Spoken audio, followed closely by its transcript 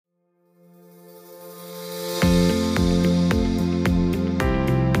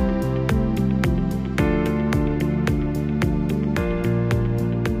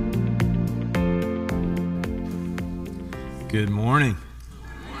Good morning.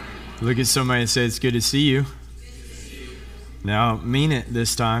 Look at somebody and say, it's good to see you. Now, mean it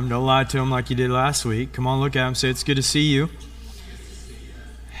this time. Don't lie to them like you did last week. Come on, look at them and say, it's good to see you.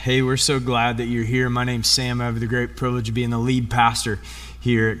 Hey, we're so glad that you're here. My name's Sam. I have the great privilege of being the lead pastor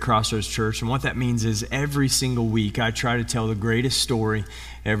here at Crossroads Church. And what that means is every single week I try to tell the greatest story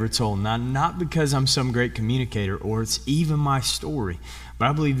ever told. Not because I'm some great communicator or it's even my story, but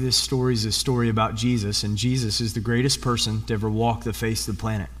I believe this story is a story about Jesus, and Jesus is the greatest person to ever walk the face of the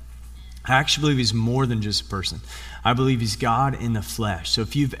planet. I actually believe he's more than just a person. I believe he's God in the flesh. So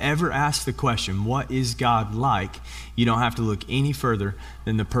if you've ever asked the question, what is God like? You don't have to look any further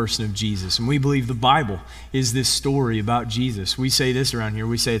than the person of Jesus. And we believe the Bible is this story about Jesus. We say this around here.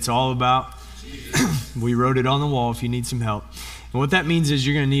 We say it's all about Jesus. We wrote it on the wall if you need some help. And what that means is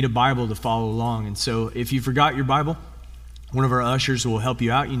you're going to need a Bible to follow along. And so if you forgot your Bible, one of our ushers will help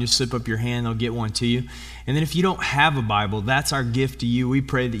you out. You can just slip up your hand. They'll get one to you. And then if you don't have a Bible, that's our gift to you. We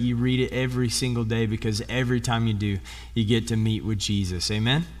pray that you read it every single day, because every time you do, you get to meet with Jesus.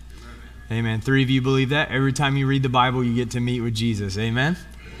 Amen? Amen. 3 of you believe that? Every time you read the Bible, you get to meet with Jesus. Amen?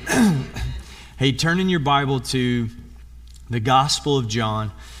 Hey, turn in your Bible to the Gospel of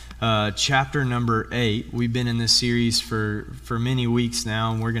John, chapter number 8. We've been in this series for many weeks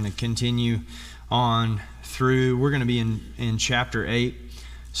now, and we're going to continue on through. We're going to be in chapter 8,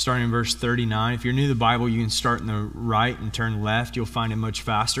 starting in verse 39. If you're new to the Bible, you can start in the right and turn left. You'll find it much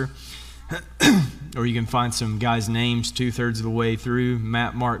faster. Or you can find some guys' names 2/3 of the way through: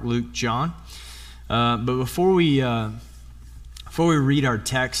 Matt, Mark, Luke, John. But before we read our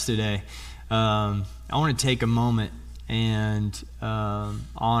text today, I want to take a moment and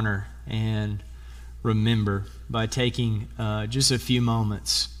honor and remember by taking just a few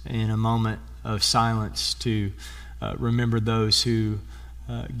moments in a moment of silence to remember those who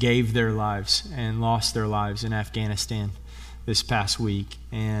gave their lives and lost their lives in Afghanistan this past week.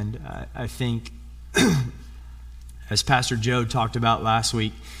 And I think, as Pastor Joe talked about last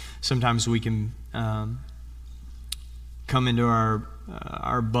week, sometimes we can come into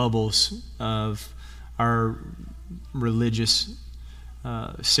our bubbles of our religious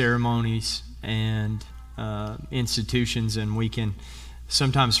ceremonies and institutions, and we can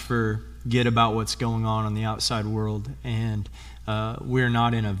sometimes forget about what's going on the outside world. And we're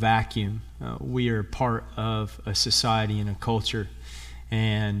not in a vacuum. We are part of a society and a culture,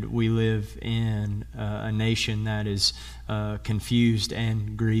 and we live in a nation that is confused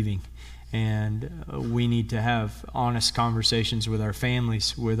and grieving. And we need to have honest conversations with our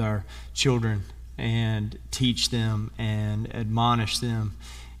families, with our children, and teach them and admonish them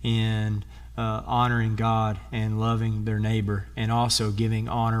in honoring God and loving their neighbor, and also giving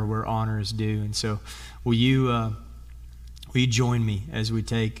honor where honor is due. And so will you join me as we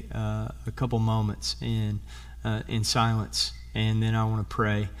take a couple moments in silence, and then I want to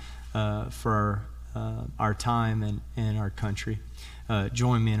pray for our time and our country.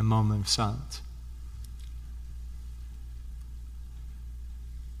 Join me in a moment of silence.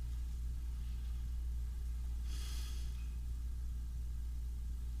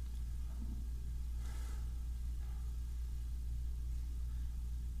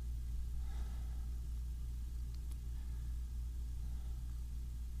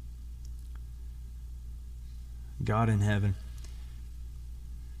 God in heaven,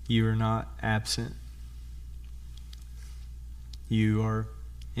 you are not absent. You are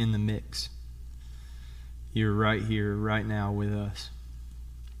in the mix. You're right here, right now with us.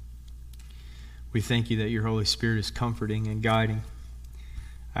 We thank you that your Holy Spirit is comforting and guiding.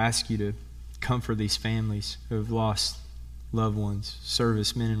 I ask you to comfort these families who have lost loved ones,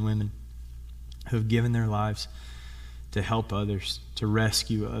 servicemen and women who have given their lives to help others, to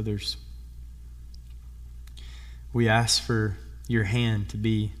rescue others. We ask for your hand to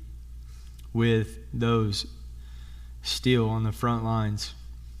be with those still on the front lines,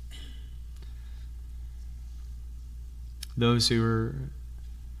 those who are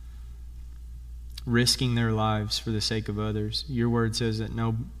risking their lives for the sake of others. Your word says that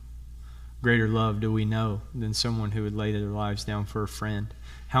no greater love do we know than someone who would lay their lives down for a friend.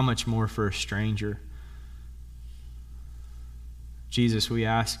 How much more for a stranger? Jesus, we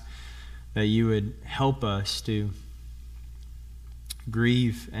ask that you would help us to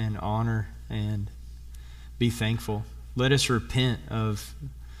grieve and honor and be thankful. Let us repent of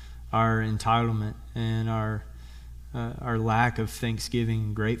our entitlement and our lack of thanksgiving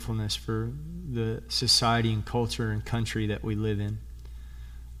and gratefulness for the society and culture and country that we live in.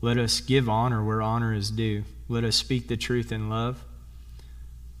 Let us give honor where honor is due. Let us speak the truth in love.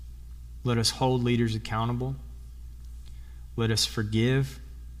 Let us hold leaders accountable. Let us forgive.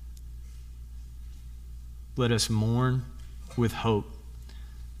 Let us mourn. with hope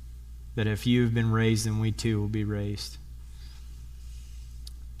that if you have been raised, then we too will be raised.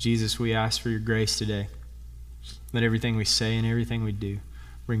 Jesus, we ask for your grace today. Let everything we say and everything we do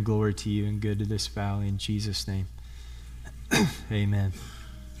bring glory to you and good to this valley. In Jesus' name, amen.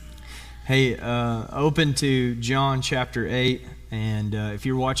 Hey, open to John chapter 8. And if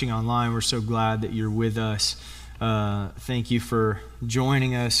you're watching online, we're so glad that you're with us. Thank you for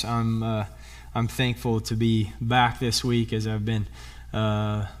joining us. I'm thankful to be back this week as I've been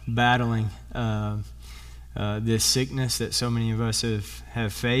battling this sickness that so many of us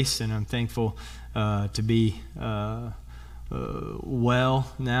have faced, and I'm thankful to be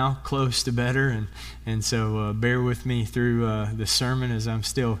well now, close to better, and so bear with me through the sermon as I'm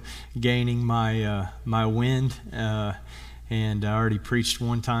still gaining my wind. And I already preached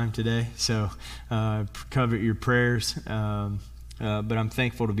one time today, so covet your prayers. But I'm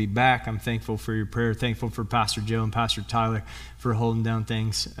thankful to be back. I'm thankful for your prayer. Thankful for Pastor Joe and Pastor Tyler for holding down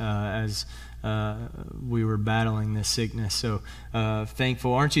things as we were battling this sickness. So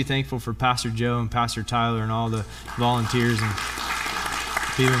thankful. Aren't you thankful for Pastor Joe and Pastor Tyler and all the volunteers and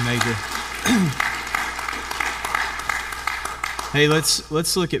people who make it? Hey,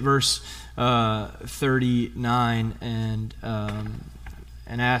 let's look at verse 39 and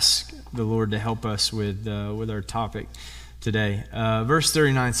ask the Lord to help us with our topic today. Verse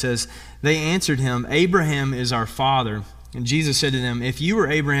 39 says, "They answered him, 'Abraham is our father.' And Jesus said to them, 'If you were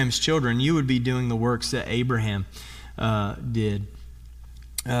Abraham's children, you would be doing the works that Abraham did.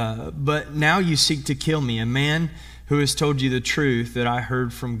 But now you seek to kill me, a man who has told you the truth that I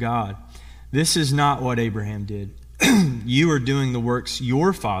heard from God. This is not what Abraham did. You are doing the works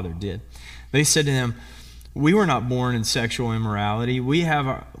your father did.' They said to him, 'We were not born in sexual immorality. We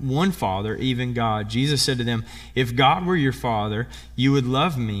have one Father, even God.' Jesus said to them, 'If God were your Father, you would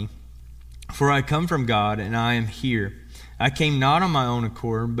love me, for I come from God and I am here. I came not on my own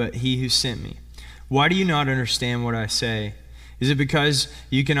accord, but he who sent me. Why do you not understand what I say? Is it because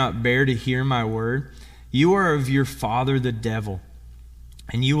you cannot bear to hear my word? You are of your father the devil,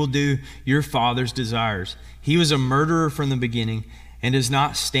 and you will do your father's desires. He was a murderer from the beginning and does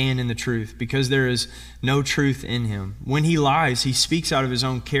not stand in the truth, because there is no truth in him. When he lies, he speaks out of his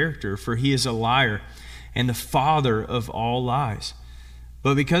own character, for he is a liar and the father of all lies.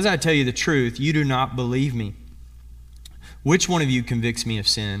 But because I tell you the truth, you do not believe me. Which one of you convicts me of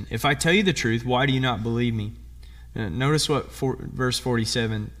sin? If I tell you the truth, why do you not believe me?' Notice what verse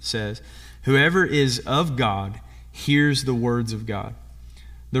 47 says. 'Whoever is of God hears the words of God.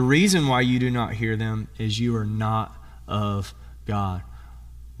 The reason why you do not hear them is you are not of God.'"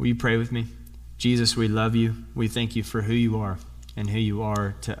 Will you pray with me? Jesus, we love you. We thank you for who you are and who you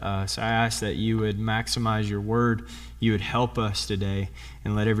are to us. I ask that you would maximize your word. You would help us today,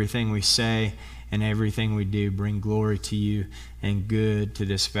 and let everything we say and everything we do bring glory to you and good to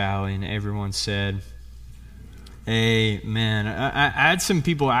this valley. And everyone said, amen. I had some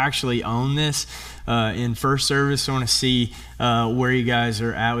people actually own this in first service. I want to see where you guys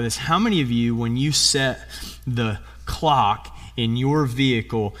are at with this. How many of you, when you set the clock in your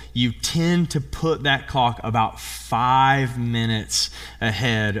vehicle, you tend to put that clock about 5 minutes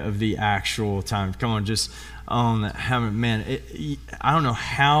ahead of the actual time? Come on, just own that. I don't know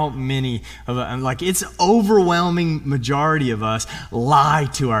how many of us, like, it's overwhelming majority of us lie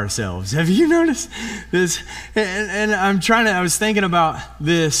to ourselves. Have you noticed this? And I was thinking about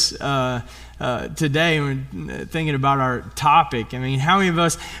this today when thinking about our topic. I mean, how many of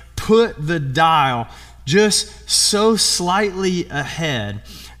us put the dial just so slightly ahead,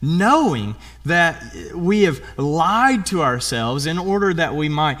 knowing that we have lied to ourselves in order that we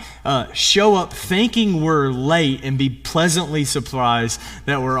might show up thinking we're late and be pleasantly surprised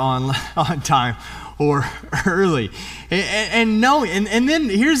that we're on time or early. And then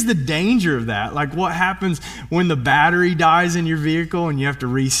here's the danger of that. Like, what happens when the battery dies in your vehicle and you have to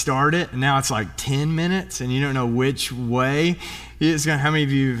restart it, and now it's like 10 minutes and you don't know which way it's going. How many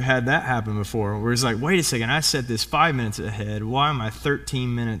of you have had that happen before, where it's like, wait a second, I set this 5 minutes ahead. Why am I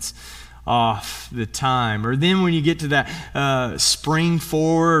 13 minutes off the time? Or then when you get to that spring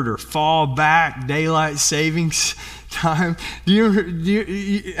forward or fall back daylight savings time,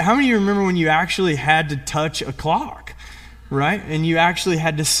 how many of you remember when you actually had to touch a clock, right? And you actually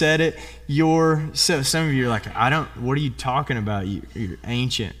had to set it yourself. Some of you are like, what are you talking about? You're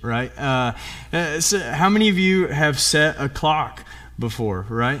ancient, right? So how many of you have set a clock before,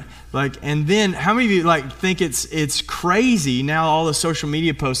 right? Like, and then how many of you like think it's crazy now, all the social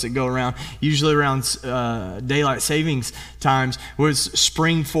media posts that go around, usually around daylight savings times, was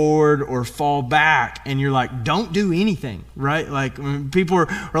spring forward or fall back, and you're like, don't do anything, right? Like, when people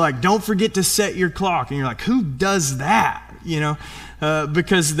are like, don't forget to set your clock, and you're like, who does that?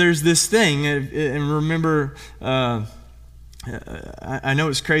 because there's this thing, and remember, I know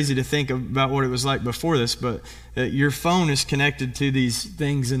it's crazy to think about what it was like before this, but your phone is connected to these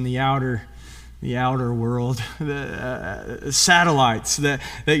things in the outer world, the satellites, that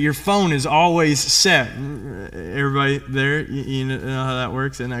your phone is always set. Everybody there, you know how that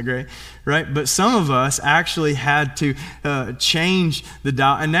works? Isn't that great? Right? But some of us actually had to change the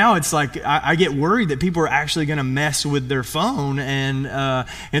dial. And now it's like, I get worried that people are actually going to mess with their phone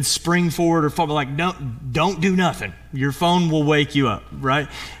and spring forward or fall. Like, don't do nothing. Your phone will wake you up, right?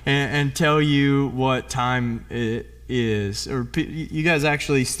 And tell you what time it is. Or you guys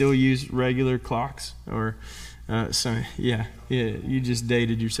actually still use regular clocks? Or yeah, you just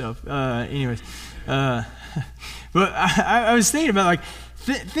dated yourself. Anyways, but I was thinking about, like,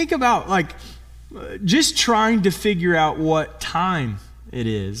 think about, like, just trying to figure out what time it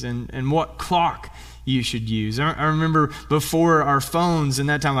is and what clock you should use. I remember before our phones and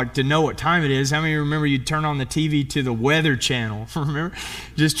that time, like, to know what time it is, how many remember you'd turn on the TV to the Weather Channel? Remember?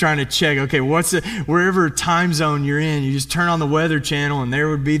 Just trying to check, okay, wherever time zone you're in, you just turn on the Weather Channel and there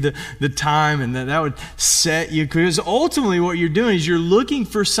would be the time, and that would set you. Because ultimately what you're doing is you're looking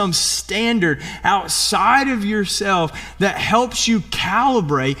for some standard outside of yourself that helps you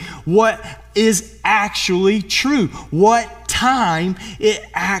calibrate what is actually true, what time it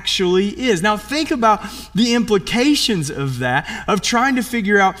actually is. Now think about the implications of that, of trying to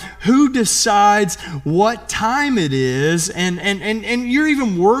figure out who decides what time it is, and you're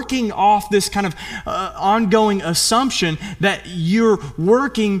even working off this kind of ongoing assumption that you're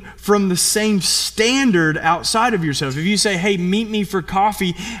working from the same standard outside of yourself. If you say, hey, meet me for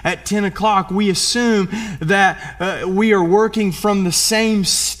coffee at 10 o'clock, we assume that we are working from the same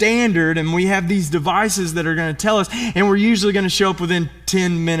standard, and we have these devices that are going to tell us, and we're usually going to show up within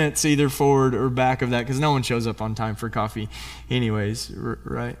 10 minutes either forward or back of that, because no one shows up on time for coffee anyways,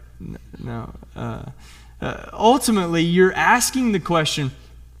 right? No. Ultimately, you're asking the question,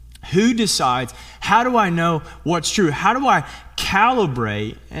 who decides? How do I know what's true? How do I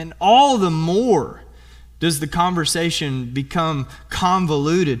calibrate? And all the more does the conversation become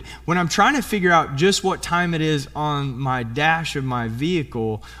convoluted when I'm trying to figure out just what time it is on my dash of my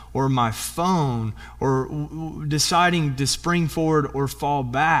vehicle or my phone, or deciding to spring forward or fall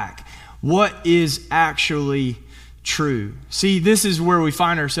back. What is actually true? See, this is where we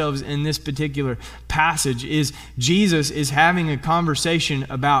find ourselves in this particular passage, is Jesus is having a conversation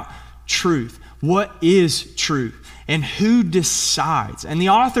about truth. What is truth? And who decides? And the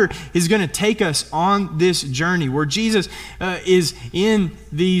author is going to take us on this journey where Jesus is in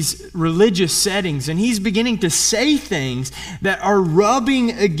these religious settings, and he's beginning to say things that are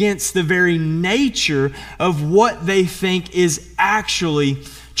rubbing against the very nature of what they think is actually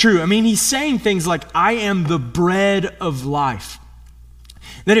true. I mean, he's saying things like, I am the bread of life.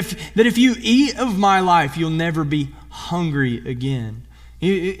 That if you eat of my life, you'll never be hungry again.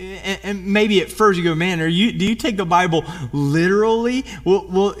 And maybe at first you go, man, do you take the Bible literally?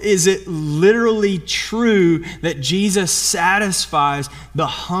 Well, is it literally true that Jesus satisfies the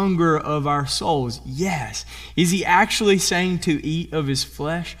hunger of our souls? Yes. Is he actually saying to eat of his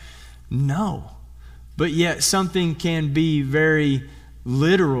flesh? No. But yet something can be very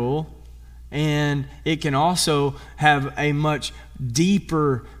literal, and it can also have a much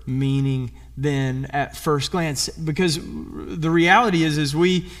deeper meaning than at first glance, because the reality is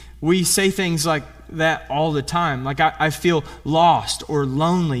we say things like that all the time. Like, I feel lost or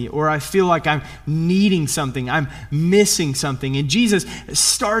lonely, or I feel like I'm needing something, I'm missing something. And Jesus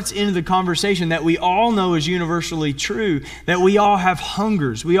starts into the conversation that we all know is universally true, that we all have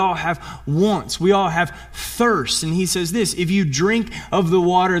hungers, we all have wants, we all have thirsts. And he says this, if you drink of the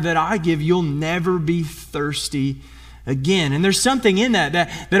water that I give, you'll never be thirsty again. And there's something in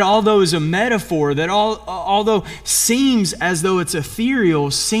that although is a metaphor, that although seems as though it's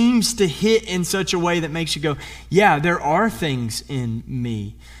ethereal, seems to hit in such a way that makes you go, yeah, there are things in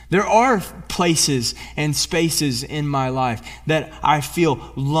me. There are places and spaces in my life that I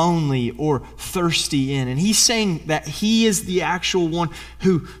feel lonely or thirsty in. And he's saying that he is the actual one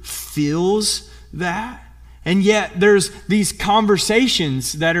who feels that. And yet there's these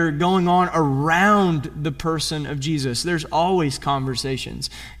conversations that are going on around the person of Jesus. There's always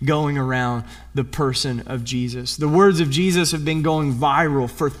conversations going around the person of Jesus. The words of Jesus have been going viral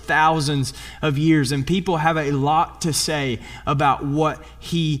for thousands of years, and people have a lot to say about what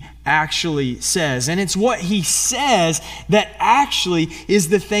he actually says. And it's what he says that actually is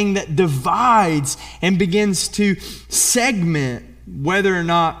the thing that divides and begins to segment whether or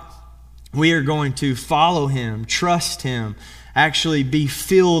not we are going to follow him, trust him, actually be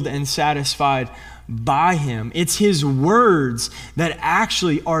filled and satisfied by him. It's his words that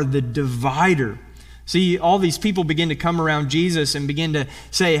actually are the divider. See, all these people begin to come around Jesus and begin to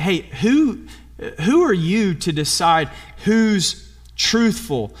say, hey, who are you to decide who's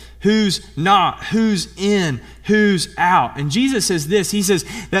truthful, who's not, who's in, who's out? And Jesus says this, he says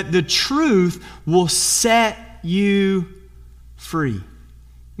that the truth will set you free.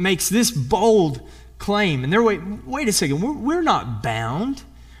 Makes this bold claim. And they're, wait a second, we're not bound.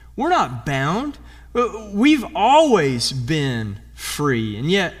 We're not bound. We've always been free. And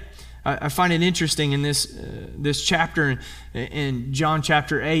yet, I find it interesting in this chapter in John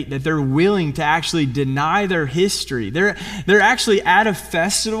chapter 8 that they're willing to actually deny their history. They're actually at a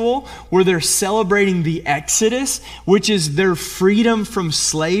festival where they're celebrating the Exodus, which is their freedom from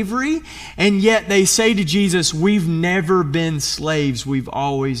slavery, and yet they say to Jesus, we've never been slaves, we've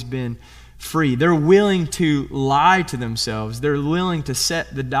always been free. They're willing to lie to themselves. They're willing to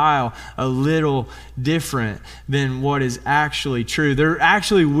set the dial a little different than what is actually true. They're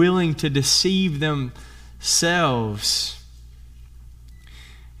actually willing to deceive themselves.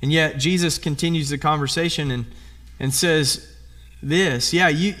 And yet Jesus continues the conversation and says this, yeah,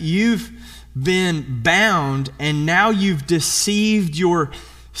 you've been bound and now you've deceived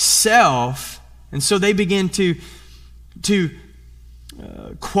yourself. And so they begin to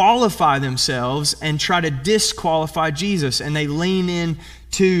qualify themselves and try to disqualify Jesus, and they lean in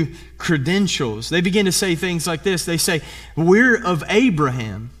to credentials. They begin to say things like this. They say, we're of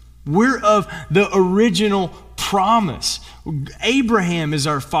Abraham. We're of the original promise. Abraham is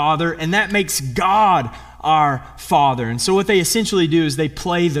our father, and that makes God our father. And so what they essentially do is they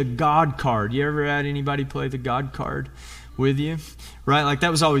play the God card. You ever had anybody play the God card with you? Right, like that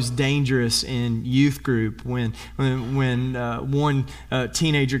was always dangerous in youth group when one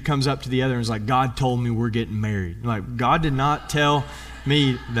teenager comes up to the other and is like, God told me we're getting married. Like, God did not tell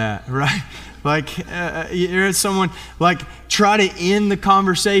me that, right? Like, you heard someone like try to end the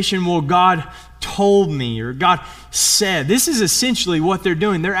conversation, well, God told me or God said. This is essentially what they're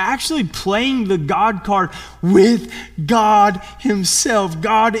doing. They're actually playing the God card with God himself,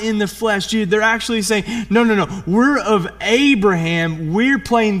 God in the flesh. They're actually saying, no, we're of Abraham. We're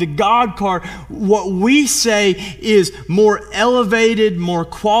playing the God card. What we say is more elevated, more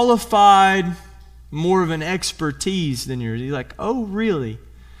qualified, more of an expertise than yours. You're like, oh, really?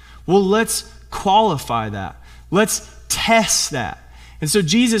 Well, let's qualify that. Let's test that. And so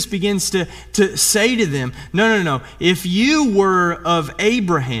Jesus begins to say to them, no. If you were of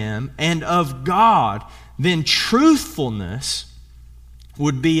Abraham and of God, then truthfulness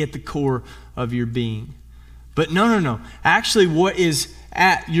would be at the core of your being. But no. Actually, what is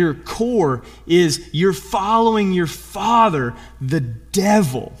at your core is you're following your father, the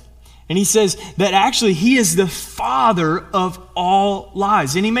devil. And he says that actually he is the father of all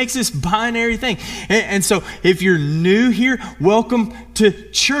lies. And he makes this binary thing. And so if you're new here, welcome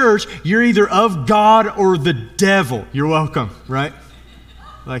to church. You're either of God or the devil. You're welcome, right?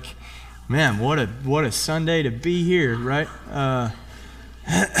 Like, man, what a Sunday to be here, right?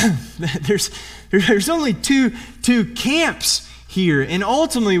 There's only two camps here. And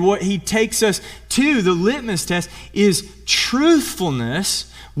ultimately what he takes us to, the litmus test, is truthfulness.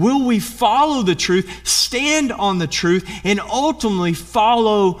 Will we follow the truth, stand on the truth, and ultimately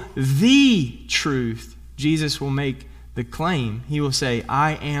follow the truth? Jesus will make the claim. He will say,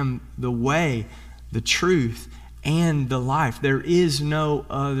 I am the way, the truth, and the life. There is no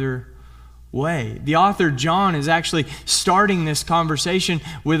other way. The author John is actually starting this conversation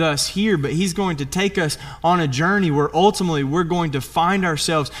with us here, but he's going to take us on a journey where ultimately we're going to find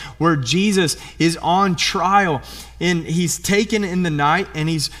ourselves where Jesus is on trial. And he's taken in the night and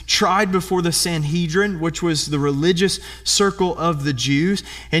he's tried before the Sanhedrin, which was the religious circle of the Jews.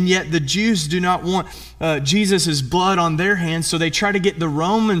 And yet the Jews do not want Jesus' blood on their hands, so they try to get the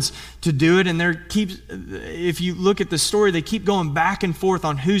Romans to do it. And if you look at the story, they keep going back and forth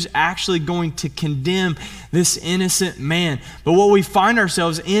on who's actually going to condemn this innocent man. But what we find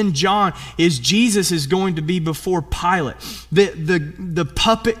ourselves in John is Jesus is going to be before Pilate, the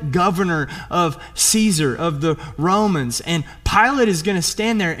puppet governor of Caesar, of the Romans. And Pilate is going to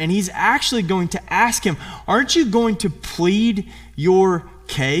stand there and he's actually going to ask him, aren't you going to plead your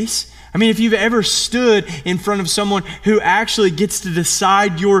case? I mean, if you've ever stood in front of someone who actually gets to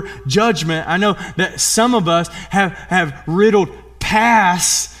decide your judgment, I know that some of us have riddled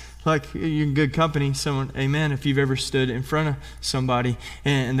past, like you're in good company, someone, amen, if you've ever stood in front of somebody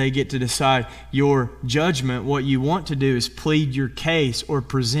and they get to decide your judgment, what you want to do is plead your case or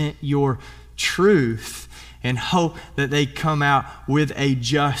present your truth and hope that they come out with a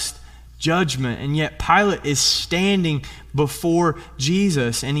just judgment. And yet Pilate is standing before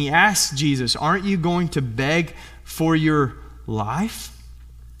Jesus, and he asks Jesus, aren't you going to beg for your life?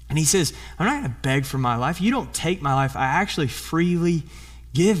 And he says, I'm not going to beg for my life. You don't take my life. I actually freely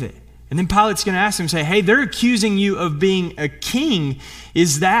give it. And then Pilate's going to ask him, say, hey, they're accusing you of being a king.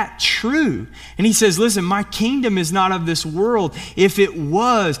 Is that true? And he says, listen, my kingdom is not of this world. If it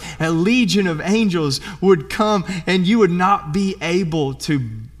was, a legion of angels would come and you would not be able to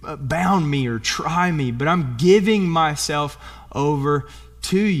bound me or try me, but I'm giving myself over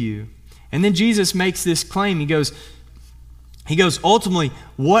to you. And then Jesus makes this claim. He goes, ultimately,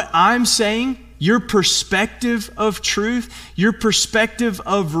 what I'm saying, your perspective of truth, your perspective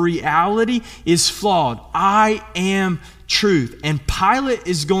of reality is flawed. I am truth. And Pilate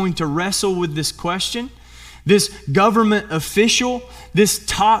is going to wrestle with this question. This government official, this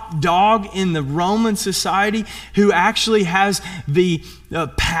top dog in the Roman society who actually has the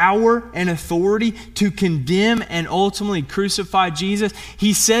power and authority to condemn and ultimately crucify Jesus.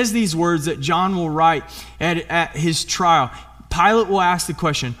 He says these words that John will write at his trial. Pilate will ask the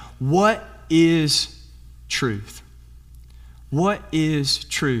question, what is truth? What is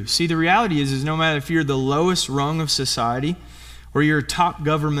truth? See, the reality is no matter if you're the lowest rung of society or you're a top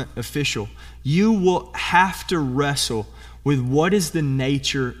government official, you will have to wrestle with what is the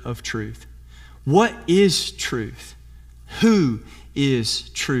nature of truth. What is truth? Who is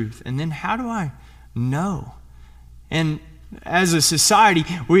truth? And then how do I know? And as a society,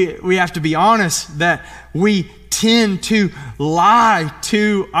 we have to be honest that we tend to lie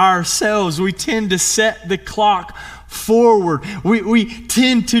to ourselves. We tend to set the clock forward. We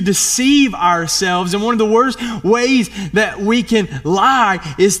tend to deceive ourselves. And one of the worst ways that we can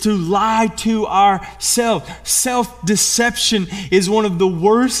lie is to lie to ourselves. Self-deception is one of the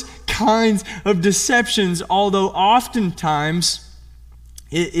worst kinds of deceptions, although oftentimes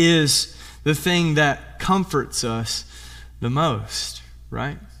it is the thing that comforts us the most,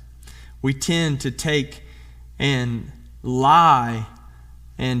 right? We tend to take and lie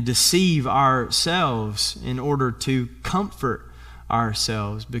and deceive ourselves in order to comfort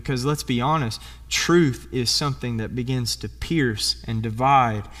ourselves. Because let's be honest, truth is something that begins to pierce and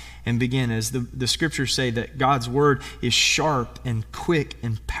divide and begin, as the scriptures say, that God's word is sharp and quick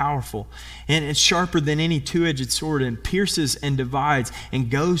and powerful. And it's sharper than any two-edged sword and pierces and divides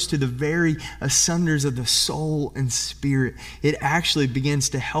and goes to the very asunders of the soul and spirit. It actually begins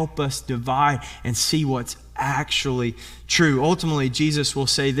to help us divide and see what's actually true. Ultimately, Jesus will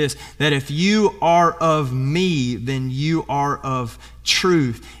say this, that if you are of me, then you are of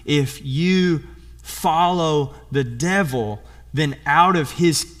truth. If you follow the devil, then out of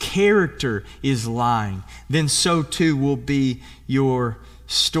his character is lying. Then so too will be your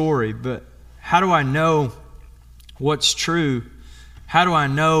story. But how do I know what's true? How do I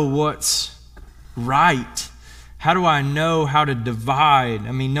know what's right? How do I know how to divide?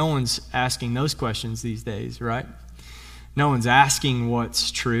 I mean, no one's asking those questions these days, right? No one's asking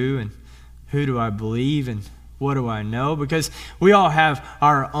what's true and who do I believe and what do I know? Because we all have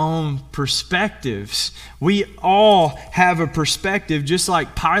our own perspectives. We all have a perspective, just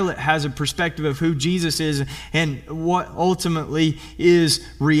like Pilate has a perspective of who Jesus is and what ultimately is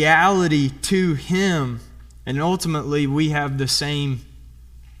reality to him. And ultimately, we have the same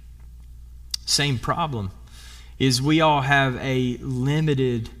problem, is we all have a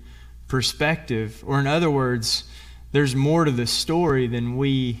limited perspective. Or in other words, there's more to the story than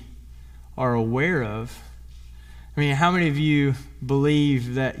we are aware of. I mean, how many of you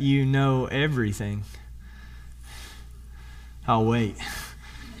believe that you know everything? I'll wait.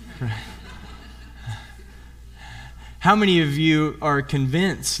 How many of you are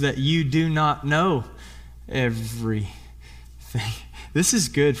convinced that you do not know everything? This is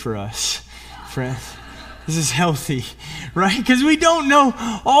good for us, friends. This is healthy, right? Because we don't know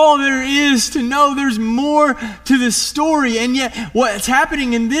all there is to know. There's more to the story. And yet what's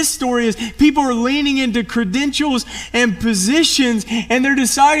happening in this story is people are leaning into credentials and positions, and they're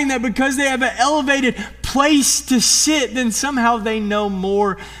deciding that because they have an elevated place to sit, then somehow they know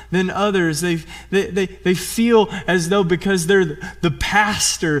more than others. They feel as though because they're the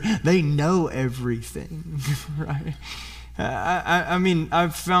pastor, they know everything, right? I mean,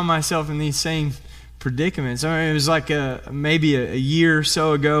 I've found myself in these same predicaments. I mean, it was like maybe a year or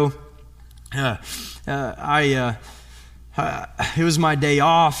so ago. I it was my day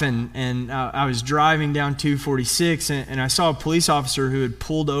off, and I was driving down 246, and I saw a police officer who had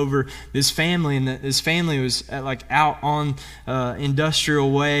pulled over this family, and this family was out on Industrial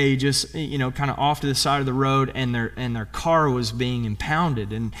Way, just kind of off to the side of the road, and their car was being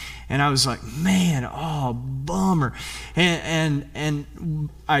impounded, and I was like, man, oh, bummer, and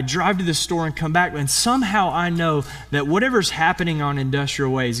I drive to the store and come back, and somehow I know that whatever's happening on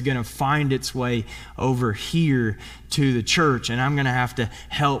Industrial Way is going to find its way over here to the church, and I'm going to have to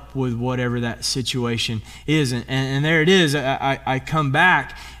help with whatever that situation is. And there it is. I come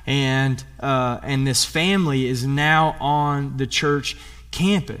back, and this family is now on the church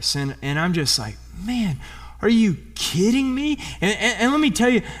campus, and I'm just like, man, are you kidding me? And let me tell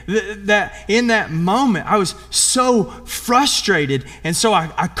you that in that moment, I was so frustrated, and so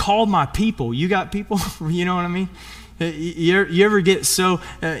I called my people. You got people? You know what I mean? You ever get so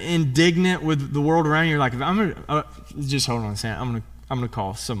indignant with the world around you? You're like, if I'm gonna just hold on a second. I'm gonna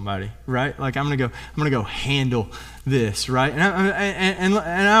call somebody, right? Like I'm gonna go handle this, right? And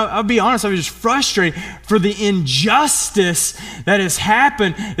I'll be honest, I was just frustrated for the injustice that has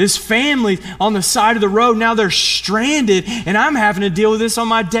happened. This family on the side of the road, now they're stranded, and I'm having to deal with this on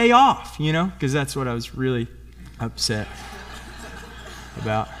my day off, because that's what I was really upset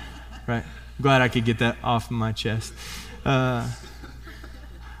about, right? Glad I could get that off of my chest. But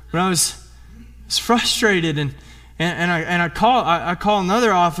I was frustrated, and I call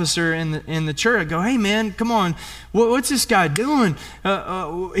another officer in the church. I go, hey man, come on, what's this guy doing?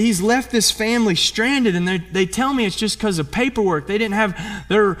 He's left this family stranded, and they tell me it's just because of paperwork. They didn't have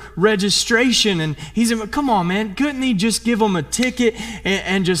their registration, and he's like, come on man, couldn't he just give them a ticket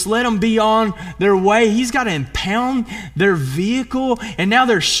and just let them be on their way? He's got to impound their vehicle, and now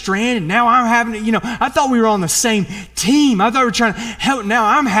they're stranded. Now I'm having to, I thought we were on the same team. I thought we were trying to help. Now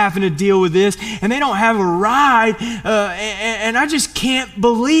I'm having to deal with this, and they don't have a ride, and I just can't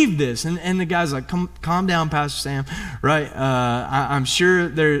believe this. And the guy's like, calm down, Pastor Sam. Right, I'm sure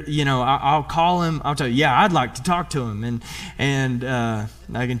there. I'll call him. I'll tell you. Yeah, I'd like to talk to him, and I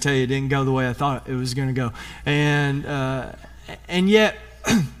can tell you it didn't go the way I thought it was going to go, and yet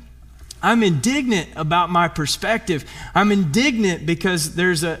I'm indignant about my perspective. I'm indignant because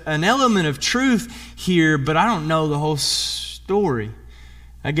there's an element of truth here, but I don't know the whole story.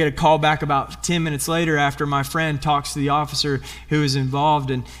 I get a call back about 10 minutes later after my friend talks to the officer who was involved,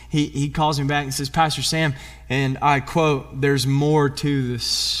 and he calls me back and says, Pastor Sam, and I quote, there's more to the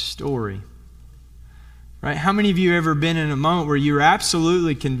story. Right? How many of you ever been in a moment where you were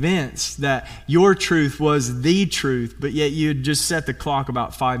absolutely convinced that your truth was the truth, but yet you had just set the clock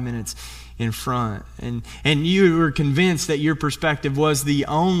about 5 minutes in front, and you were convinced that your perspective was the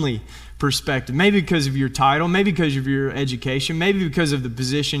only perspective, maybe because of your title, maybe because of your education, maybe because of the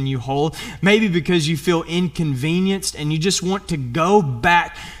position you hold, maybe because you feel inconvenienced and you just want to go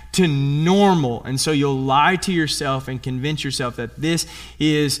back to normal, and so you'll lie to yourself and convince yourself that this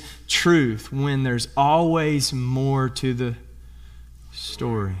is truth when there's always more to the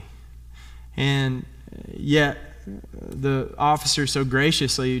story. And yet the officer so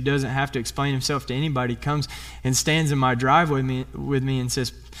graciously, who doesn't have to explain himself to anybody, comes and stands in my driveway with me and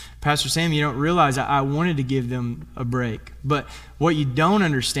says, Pastor Sam, you don't realize I wanted to give them a break. But what you don't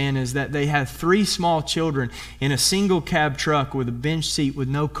understand is that they had 3 small children in a single cab truck with a bench seat with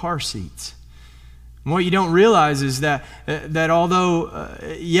no car seats. And what you don't realize is that although,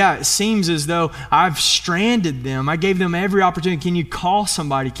 it seems as though I've stranded them, I gave them every opportunity. Can you call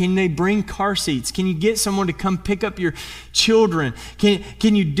somebody? Can they bring car seats? Can you get someone to come pick up your children?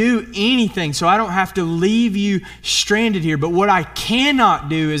 Can you do anything so I don't have to leave you stranded here? But what I cannot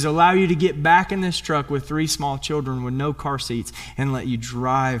do is allow you to get back in this truck with 3 small children with no car seats and let you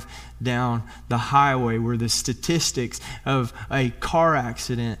drive down the highway where the statistics of a car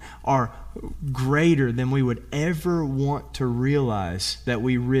accident are greater than we would ever want to realize that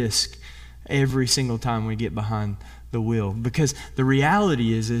we risk every single time we get behind the wheel. Because the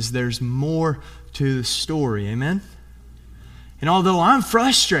reality is there's more to the story. Amen? And although I'm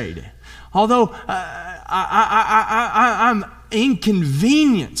frustrated, although I'm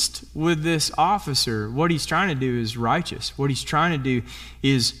inconvenienced with this officer, what he's trying to do is righteous. What he's trying to do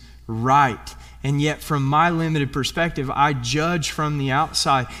is right. And yet, from my limited perspective, I judge from the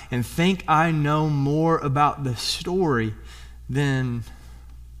outside and think I know more about the story than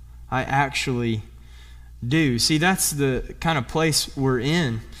I actually do. See, that's the kind of place we're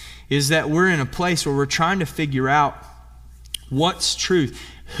in, is that we're in a place where we're trying to figure out what's truth,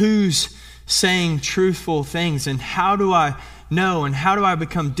 whose saying truthful things. And how do I know, and how do I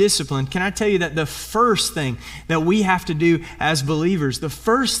become disciplined? Can I tell you that the first thing that we have to do as believers, the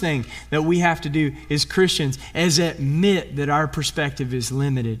first thing that we have to do as Christians is admit that our perspective is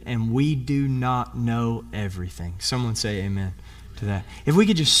limited and we do not know everything. Someone say amen to that. If we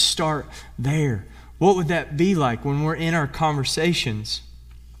could just start there, what would that be like when we're in our conversations?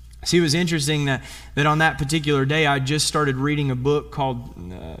 See, it was interesting that on that particular day, I just started reading a book called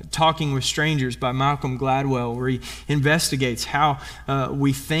Talking with Strangers by Malcolm Gladwell, where he investigates how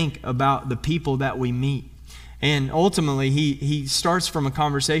we think about the people that we meet. And ultimately, he starts from a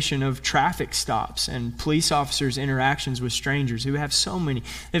conversation of traffic stops and police officers' interactions with strangers who have they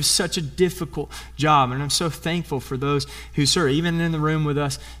have such a difficult job. And I'm so thankful for those who serve, even in the room with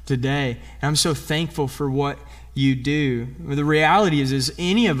us today. And I'm so thankful for what you do. The reality is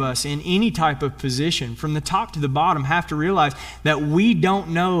any of us in any type of position, from the top to the bottom, have to realize that we don't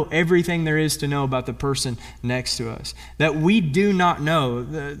know everything there is to know about the person next to us. That we do not know.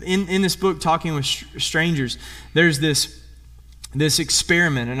 In this book, Talking with Strangers, there's this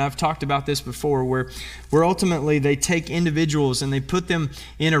experiment, and I've talked about this before, where ultimately they take individuals and they put them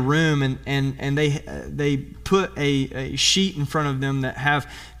in a room and they put a sheet in front of them that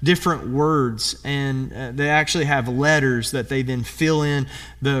have different words, and they actually have letters that they then fill in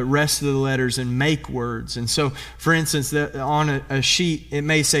the rest of the letters and make words. And so, for instance, on a sheet, it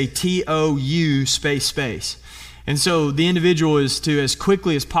may say TOU space. And so the individual is to, as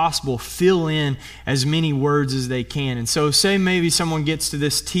quickly as possible, fill in as many words as they can. And so say maybe someone gets to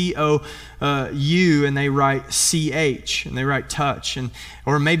this TOU and they write CH and they write touch.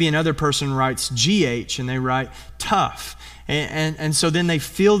 Or maybe another person writes GH and they write tough. And so then they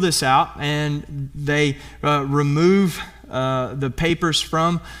fill this out and they remove the papers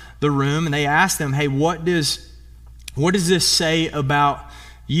from the room and they ask them, hey, what does this say about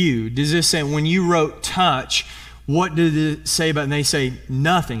you? Does this say, when you wrote touch, what did it say about it? And they say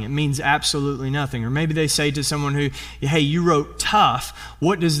nothing. It means absolutely nothing. Or maybe they say to someone who, hey, you wrote tough.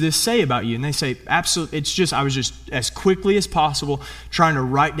 What does this say about you? And they say, absolutely. I was just as quickly as possible trying to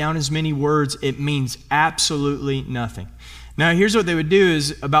write down as many words. It means absolutely nothing. Now, here's what they would do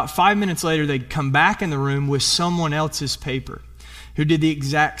is about 5 minutes later, they'd come back in the room with someone else's paper who did the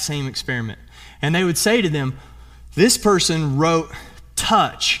exact same experiment. And they would say to them, this person wrote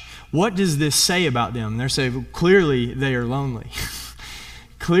touch. What does this say about them? And they're saying, well, clearly they are lonely.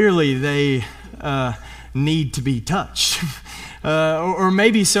 Clearly they need to be touched. Or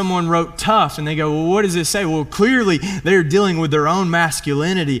maybe someone wrote tough and they go, well, what does this say? Well, clearly they're dealing with their own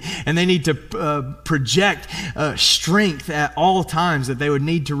masculinity and they need to project strength at all times, that they would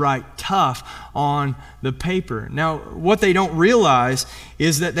need to write tough on the paper. Now, what they don't realize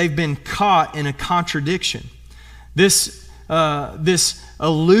is that they've been caught in a contradiction. This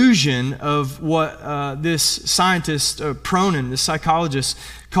illusion of what this scientist, Pronin, the psychologist,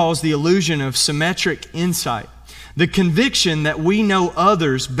 calls the illusion of symmetric insight. The conviction that we know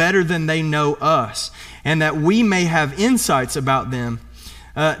others better than they know us, and that we may have insights about them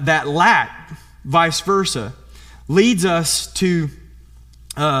that lack, vice versa, leads us to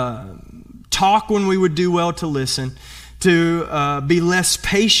talk when we would do well to listen, to be less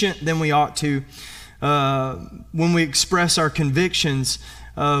patient than we ought to, when we express our convictions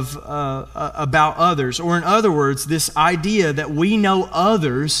about others. Or in other words, this idea that we know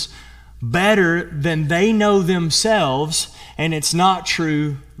others better than they know themselves, and it's not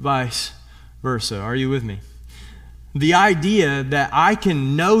true vice versa. Are you with me? The idea that I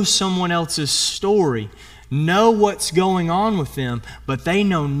can know someone else's story, know what's going on with them, but they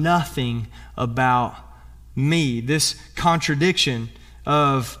know nothing about me. This contradiction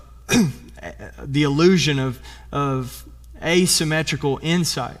of the illusion of asymmetrical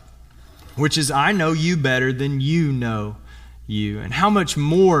insight, which is I know you better than you know you. And how much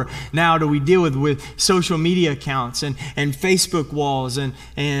more now do we deal with social media accounts and Facebook walls and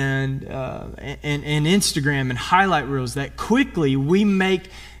Instagram and highlight reels, that quickly we make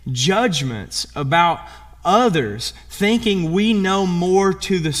judgments about others, thinking we know more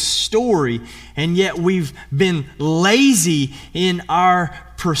to the story, and yet we've been lazy in our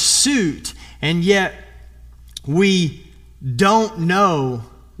pursuit, and yet we don't know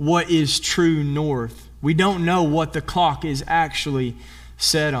what is true north. We don't know what the clock is actually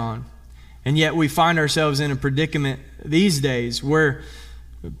set on. And yet we find ourselves in a predicament these days where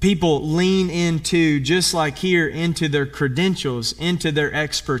people lean into, just like here, into their credentials, into their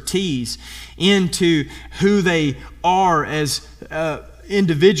expertise, into who they are as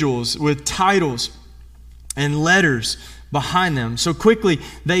individuals with titles and letters behind them. So quickly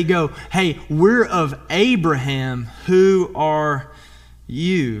they go, hey, we're of Abraham, who are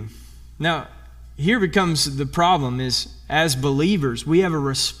you? Now, here becomes the problem is, as believers, we have a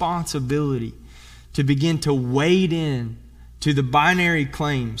responsibility to begin to wade in to the binary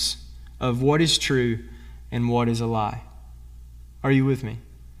claims of what is true and what is a lie. Are you with me?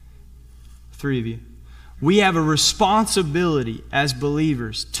 3 of you. We have a responsibility as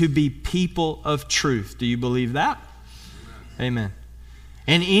believers to be people of truth. Do you believe that? Amen.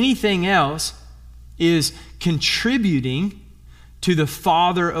 And anything else is contributing to the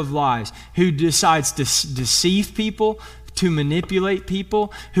father of lies, who decides to deceive people, to manipulate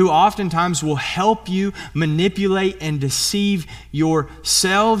people, who oftentimes will help you manipulate and deceive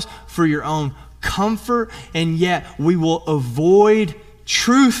yourselves for your own comfort, and yet we will avoid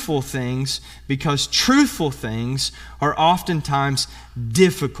truthful things because truthful things are oftentimes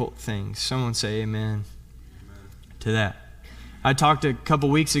difficult things. Someone say amen to that. I talked a couple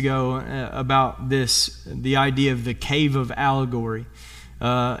weeks ago about the idea of the cave of allegory.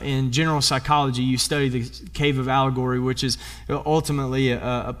 In general psychology, you study the cave of allegory, which is ultimately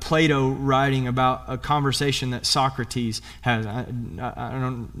a Plato writing about a conversation that Socrates has.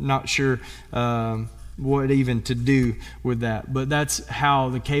 I'm not sure what even to do with that, but that's how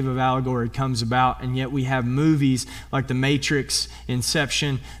the cave of allegory comes about. And yet we have movies like The Matrix,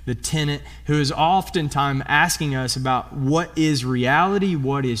 Inception, The Tenet, who is oftentimes asking us about what is reality,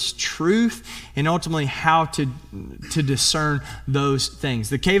 what is truth, and ultimately how to discern those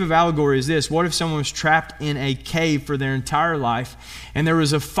things. The cave of allegory is this: what if someone was trapped in a cave for their entire life and there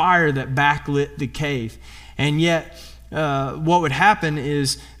was a fire that backlit the cave, and yet what would happen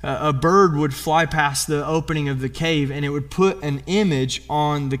is a bird would fly past the opening of the cave and it would put an image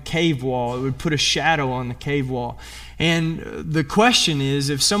on the cave wall. It would put a shadow on the cave wall. And the question is,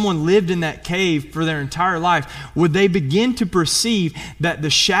 if someone lived in that cave for their entire life, would they begin to perceive that the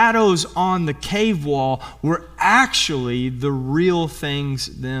shadows on the cave wall were actually the real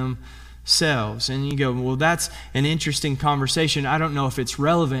things themselves? And you go, well, that's an interesting conversation. I don't know if it's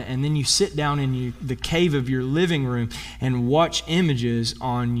relevant. And then you sit down in the cave of your living room and watch images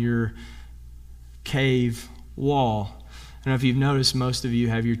on your cave wall. I don't know if you've noticed, most of you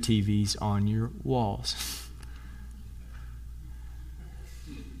have your TVs on your walls.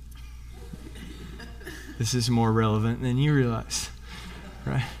 This is more relevant than you realize,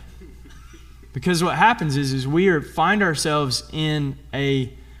 right? Because what happens is we find ourselves in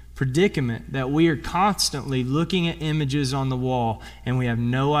a predicament that we are constantly looking at images on the wall and we have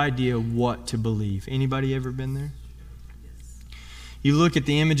no idea what to believe. Anybody ever been there? You look at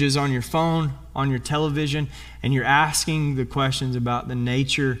the images on your phone, on your television, and you're asking the questions about the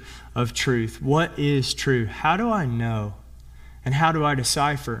nature of truth. What is true? How do I know? And how do I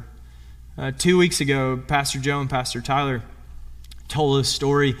decipher? 2 weeks ago, Pastor Joe and Pastor Tyler told a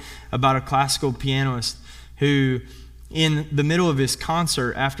story about a classical pianist who, in the middle of his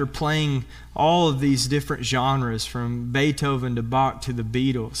concert, after playing all of these different genres, from Beethoven to Bach to the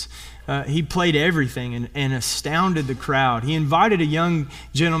Beatles, he played everything and astounded the crowd. He invited a young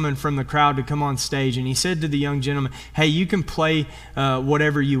gentleman from the crowd to come on stage, and he said to the young gentleman, hey, you can play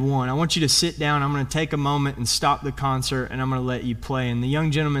whatever you want. I want you to sit down. I'm going to take a moment and stop the concert, and I'm going to let you play. And the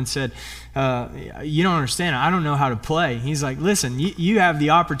young gentleman said, you don't understand. I don't know how to play. He's like, listen, you have the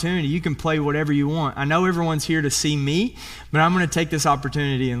opportunity. You can play whatever you want. I know everyone's here to see me, but I'm going to take this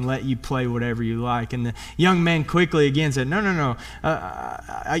opportunity and let you play whatever you like. And the young man quickly again said, no,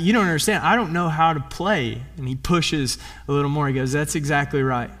 you don't understand. I don't know how to play. And he pushes a little more. He goes, that's exactly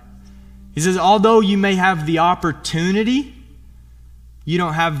right. He says, although you may have the opportunity, you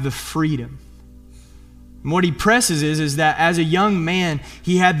don't have the freedom. And what he presses is that as a young man,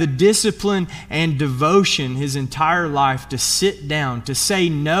 he had the discipline and devotion his entire life to sit down, to say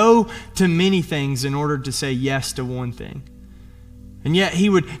no to many things in order to say yes to one thing. And yet he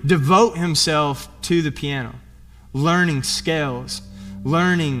would devote himself to the piano, learning scales,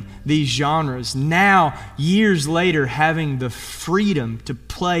 learning these genres. Now, years later, having the freedom to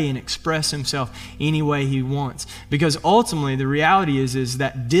play and express himself any way he wants. Because ultimately, the reality is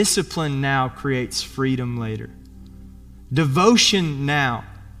that discipline now creates freedom later. Devotion now.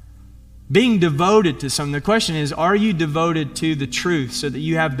 Being devoted to something. The question is, are you devoted to the truth so that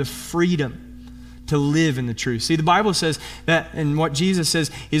you have the freedom to live in the truth? See, the Bible says that, and what Jesus says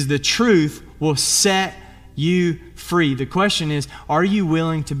is the truth will set you free. The question is, are you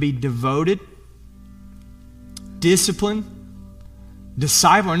willing to be devoted, disciplined,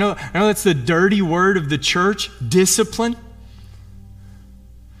 disciple? I know that's the dirty word of the church, discipline.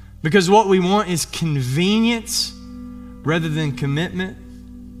 Because what we want is convenience rather than commitment.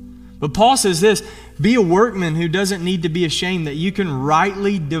 But Paul says this, be a workman who doesn't need to be ashamed, that you can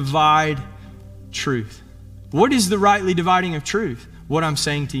rightly divide truth. What is the rightly dividing of truth? What I'm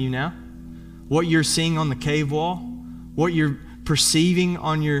saying to you now. what you're seeing on the cave wall, what you're perceiving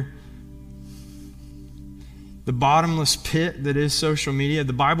on the bottomless pit that is social media.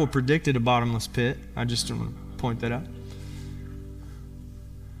 The Bible predicted a bottomless pit. I just want to point that out.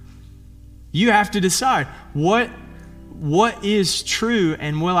 You have to decide what is true,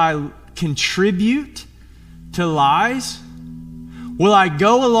 and will I contribute to lies? Will I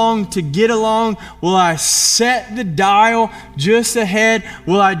go along to get along? Will I set the dial just ahead?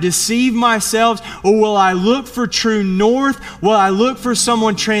 Will I deceive myself? Or will I look for true north? Will I look for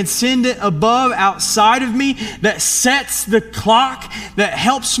someone transcendent above, outside of me, that sets the clock, that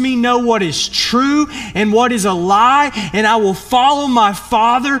helps me know what is true and what is a lie? And I will follow my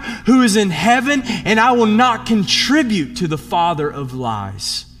Father who is in heaven, and I will not contribute to the father of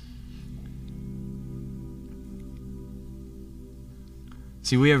lies.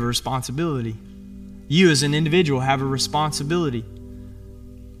 See, we have a responsibility. You as an individual have a responsibility.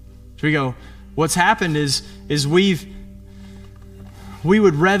 So we go, what's happened is we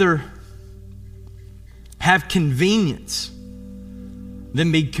would rather have convenience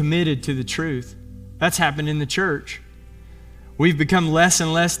than be committed to the truth. That's happened in the church. We've become less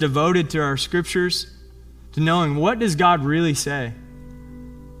and less devoted to our scriptures, to knowing, what does God really say?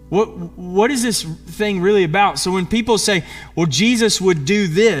 What is this thing really about? So when people say, well, Jesus would do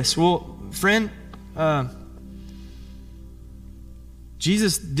this. Well, friend,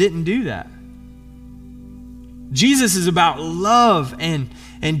 Jesus didn't do that. Jesus is about love, and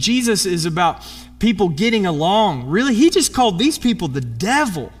Jesus is about people getting along. Really, he just called these people the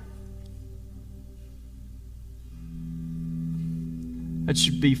devil. That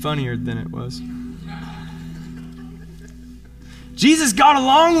should be funnier than it was. Jesus got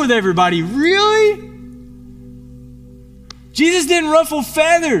along with everybody. Really? Jesus didn't ruffle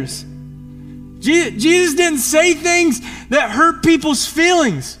feathers. Jesus didn't say things that hurt people's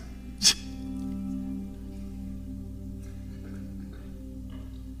feelings.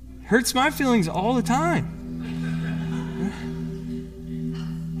 Hurts my feelings all the time.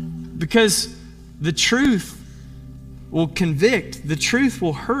 Because the truth will convict. The truth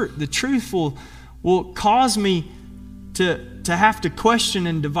will hurt. The truth will cause me to have to question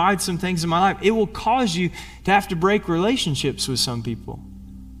and divide some things in my life. It will cause you to have to break relationships with some people.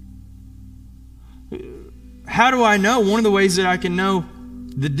 How do I know? One of the ways that I can know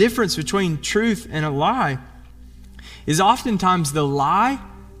the difference between truth and a lie is oftentimes the lie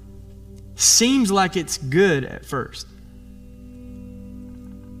seems like it's good at first.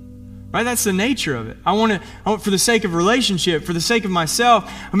 Right? That's the nature of it. I want for the sake of relationship, for the sake of myself,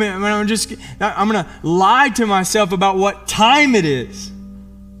 I'm going to lie to myself about what time it is.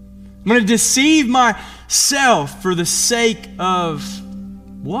 I'm going to deceive myself for the sake of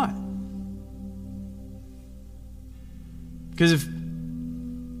what? Because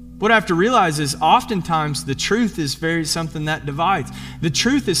what I have to realize is oftentimes the truth is something that divides. The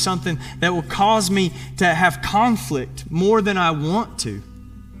truth is something that will cause me to have conflict more than I want to.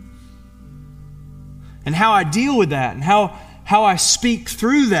 And how I deal with that, and how I speak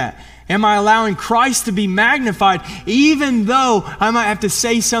through that. Am I allowing Christ to be magnified even though I might have to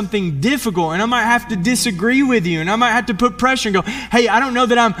say something difficult, and I might have to disagree with you, and I might have to put pressure and go, hey, I don't know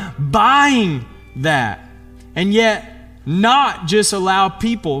that I'm buying that. And yet not just allow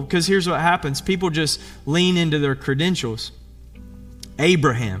people, because here's what happens. People just lean into their credentials.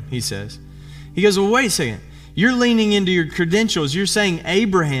 Abraham, he says. He goes, well, wait a second. You're leaning into your credentials. You're saying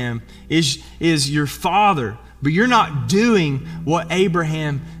Abraham is your father, but you're not doing what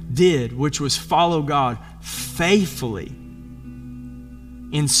Abraham did, which was follow God faithfully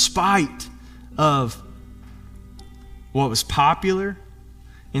in spite of what was popular,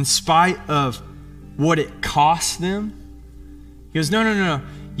 in spite of what it cost them. He goes, no.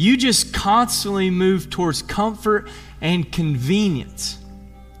 You just constantly move towards comfort and convenience.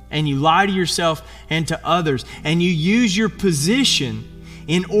 And you lie to yourself and to others. And you use your position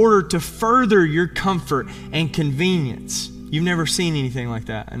in order to further your comfort and convenience. You've never seen anything like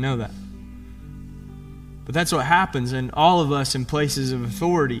that. I know that. But that's what happens in all of us in places of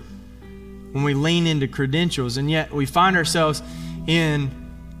authority when we lean into credentials. And yet we find ourselves in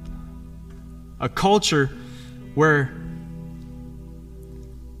a culture where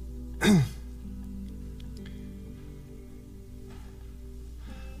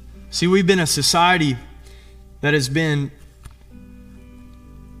see, we've been a society that has been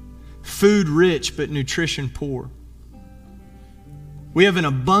food rich but nutrition poor. We have an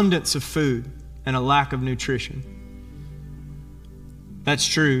abundance of food and a lack of nutrition. That's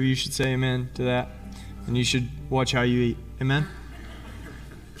true. You should say amen to that. And you should watch how you eat. Amen?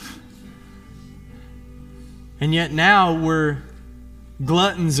 And yet now we're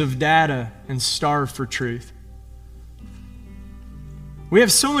gluttons of data and starve for truth. We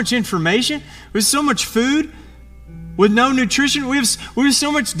have so much information, we have so much food with no nutrition. We have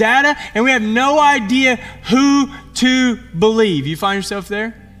so much data, and we have no idea who to believe. You find yourself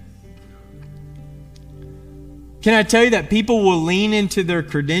there? Can I tell you that people will lean into their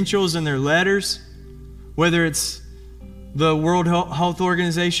credentials and their letters, whether it's the World Health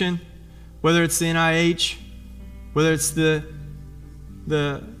Organization, whether it's the NIH, whether it's the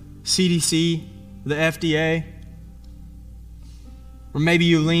CDC, the FDA, or maybe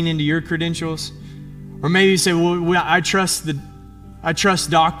you lean into your credentials, or maybe you say, well, I trust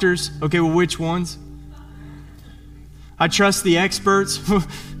doctors. Okay, well, which ones? I trust the experts.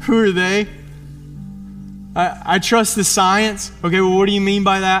 Who are they? I trust the science. Okay, well, what do you mean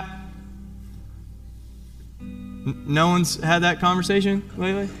by that? No one's had that conversation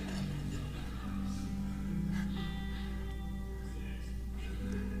lately?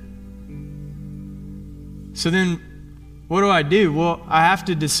 So then, what do? Well, I have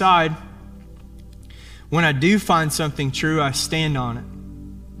to decide. When I do find something true, I stand on it.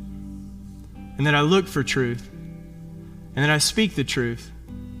 And then I look for truth. And then I speak the truth.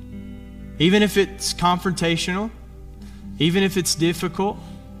 Even if it's confrontational, even if it's difficult.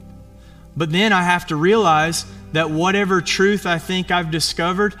 But then I have to realize that whatever truth I think I've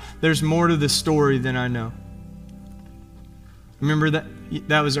discovered, there's more to the story than I know. Remember that?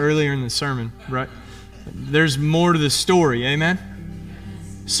 That was earlier in the sermon, right? There's more to the story, amen?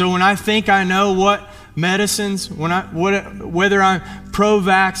 So when I think I know what medicines, whether I'm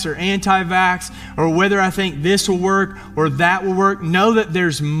pro-vax or anti-vax, or whether I think this will work or that will work, know that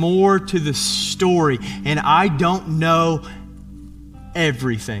there's more to the story, and I don't know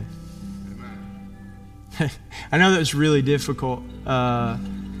everything. I know that's really difficult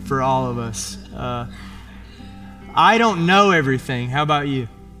for all of us. I don't know everything. How about you?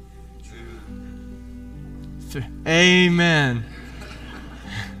 Amen.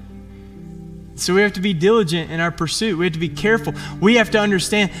 So we have to be diligent in our pursuit. We have to be careful. We have to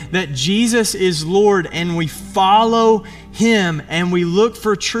understand that Jesus is Lord, and we follow Him, and we look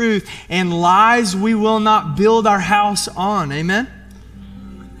for truth, and lies we will not build our house on. Amen?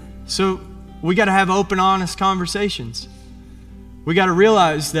 So we got to have open, honest conversations. We got to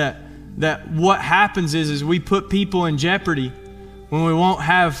realize that what happens is we put people in jeopardy when we won't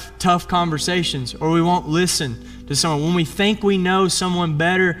have tough conversations, or we won't listen to someone. When we think we know someone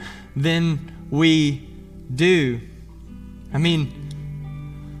better than we do. I mean,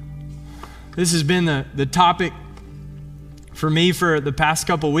 this has been the topic for me for the past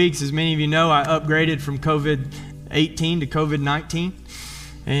couple weeks. As many of you know, I upgraded from COVID-18 to COVID-19.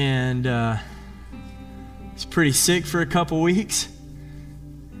 And it's pretty sick for a couple weeks.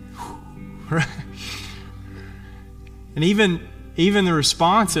 And even the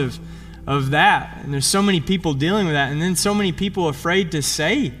response of that, and there's so many people dealing with that, and then so many people afraid to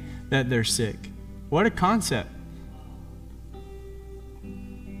say that they're sick. What a concept.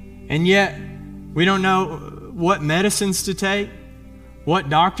 And yet, we don't know what medicines to take, what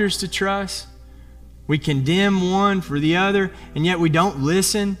doctors to trust. We condemn one for the other, and yet we don't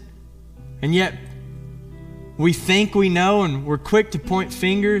listen. And yet, we think we know, and we're quick to point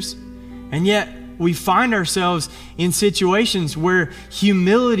fingers. And yet, we find ourselves in situations where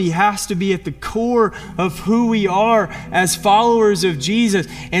humility has to be at the core of who we are as followers of Jesus,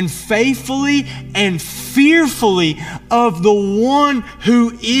 and faithfully and fearfully of the one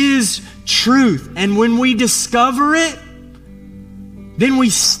who is truth. And when we discover it, then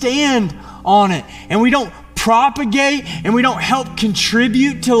we stand on it, and we don't propagate and we don't help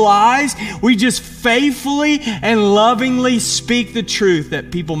contribute to lies. We just faithfully and lovingly speak the truth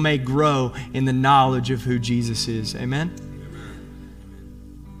that people may grow in the knowledge of who Jesus is. Amen?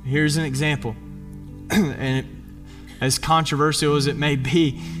 Here's an example. And as controversial as it may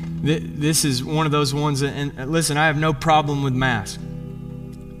be, this is one of those ones that, and listen, I have no problem with masks.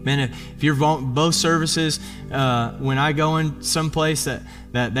 Man, if you're both services, when I go in someplace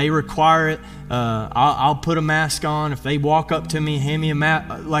that they require it, I'll put a mask on. If they walk up to me, hand me a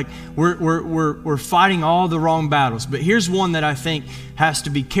mask, like we're fighting all the wrong battles. But here's one that I think has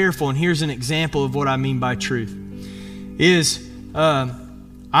to be careful, and here's an example of what I mean by truth.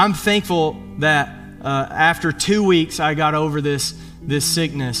 I'm thankful that after 2 weeks I got over this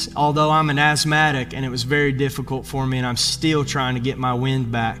sickness, although I'm an asthmatic and it was very difficult for me, and I'm still trying to get my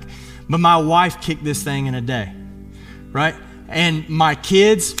wind back. But my wife kicked this thing in a day, right? And my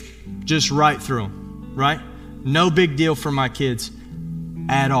kids, just right through them, right? No big deal for my kids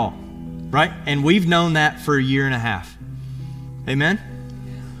at all, right? And we've known that for a year and a half. Amen?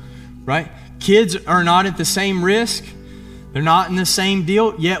 Right? Kids are not at the same risk They're not in the same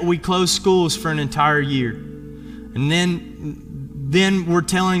deal, yet we close schools for an entire year. And then we're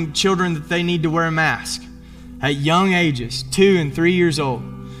telling children that they need to wear a mask at young ages, 2 and 3 years old.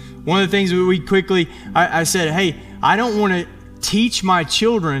 One of the things that I said, hey, I don't want to teach my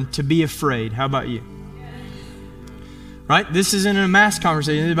children to be afraid. How about you? Right? This isn't a mask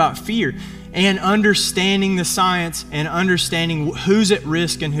conversation. It's about fear and understanding the science and understanding who's at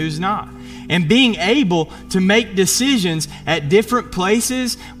risk and who's not. And being able to make decisions at different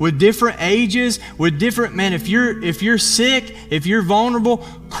places, with different ages, with different, man, if you're sick, if you're vulnerable,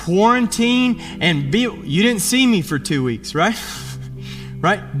 quarantine and you didn't see me for 2 weeks, right?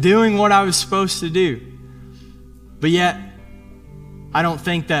 Right? Doing what I was supposed to do. But yet, I don't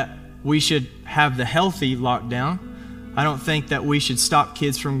think that we should have the healthy lockdown. I don't think that we should stop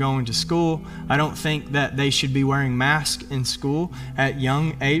kids from going to school. I don't think that they should be wearing masks in school at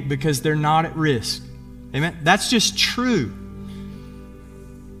young age because they're not at risk. Amen? That's just true.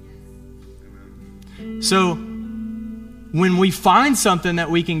 So, when we find something that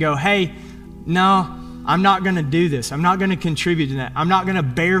we can go, hey, no, I'm not going to do this. I'm not going to contribute to that. I'm not going to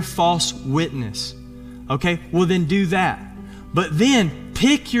bear false witness. Okay? Well, then do that. But then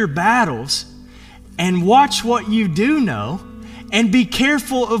pick your battles and watch what you do know, and be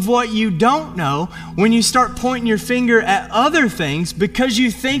careful of what you don't know when you start pointing your finger at other things because you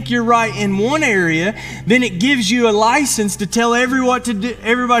think you're right in one area. Then it gives you a license to tell everybody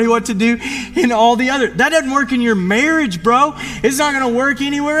what to do in all the other. That doesn't work in your marriage, bro. It's not going to work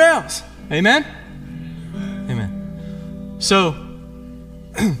anywhere else. Amen? Amen. So,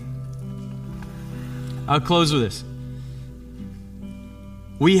 I'll close with this.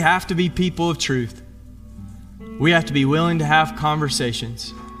 We have to be people of truth. We have to be willing to have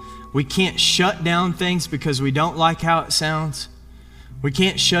conversations. We can't shut down things because we don't like how it sounds. We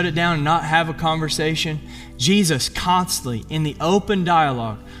can't shut it down and not have a conversation. Jesus constantly, in the open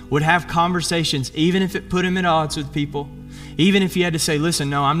dialogue, would have conversations, even if it put him at odds with people. Even if he had to say,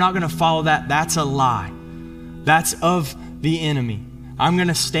 listen, no, I'm not going to follow that. That's a lie. That's of the enemy. I'm going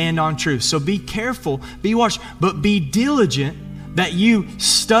to stand on truth. So be careful, be watch, but be diligent that you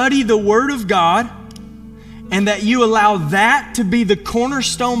study the Word of God, and that you allow that to be the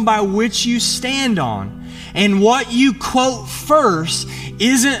cornerstone by which you stand on. And what you quote first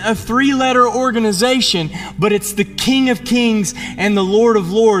isn't a 3-letter organization, but it's the King of Kings and the Lord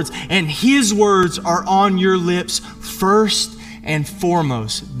of Lords. And His words are on your lips first and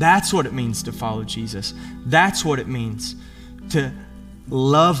foremost. That's what it means to follow Jesus. That's what it means to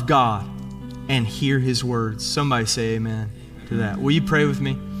love God and hear His words. Somebody say amen to that. Will you pray with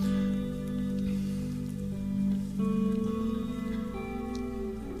me?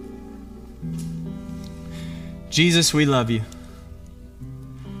 Jesus, we love you.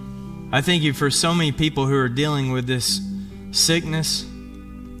 I thank you for so many people who are dealing with this sickness.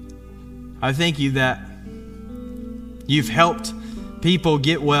 I thank you that you've helped people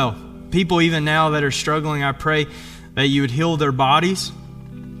get well. People even now that are struggling, I pray that you would heal their bodies.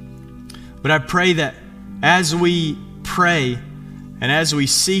 But I pray that as we pray and as we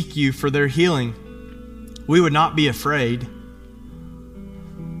seek you for their healing, we would not be afraid.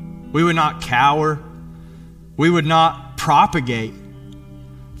 We would not cower. We would not propagate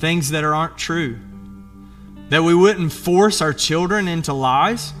things that aren't true. That we wouldn't force our children into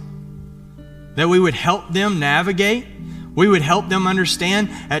lies. That we would help them navigate. We would help them understand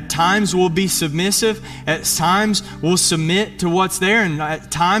at times we'll be submissive, at times we'll submit to what's there, and at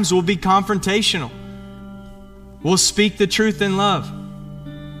times we'll be confrontational. We'll speak the truth in love.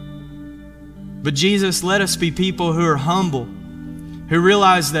 But Jesus, let us be people who are humble, who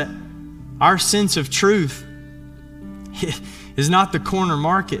realize that our sense of truth is not the corner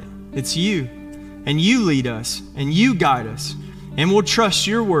market. It's you. And you lead us. And you guide us. And we'll trust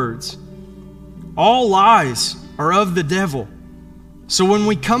your words. All lies are of the devil. So when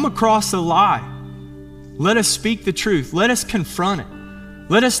we come across a lie, let us speak the truth. Let us confront it.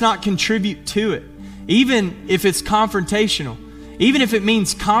 Let us not contribute to it. Even if it's confrontational. Even if it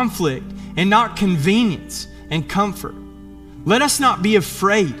means conflict and not convenience and comfort. Let us not be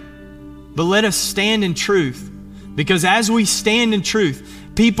afraid, but let us stand in truth. Because as we stand in truth,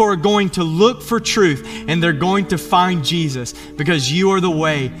 people are going to look for truth and they're going to find Jesus because you are the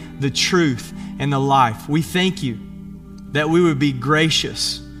way, the truth, and the life. We thank you that we would be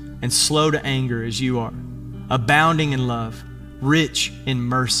gracious and slow to anger as you are, abounding in love, rich in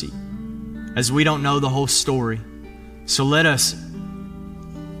mercy, as we don't know the whole story. So let us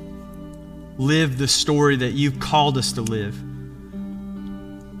live the story that you've called us to live.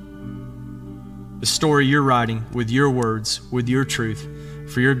 The story you're writing with your words, with your truth,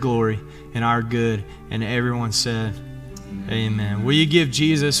 for your glory and our good. And everyone said, Amen. Will you give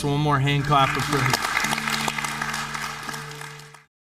Jesus one more hand clap of praise?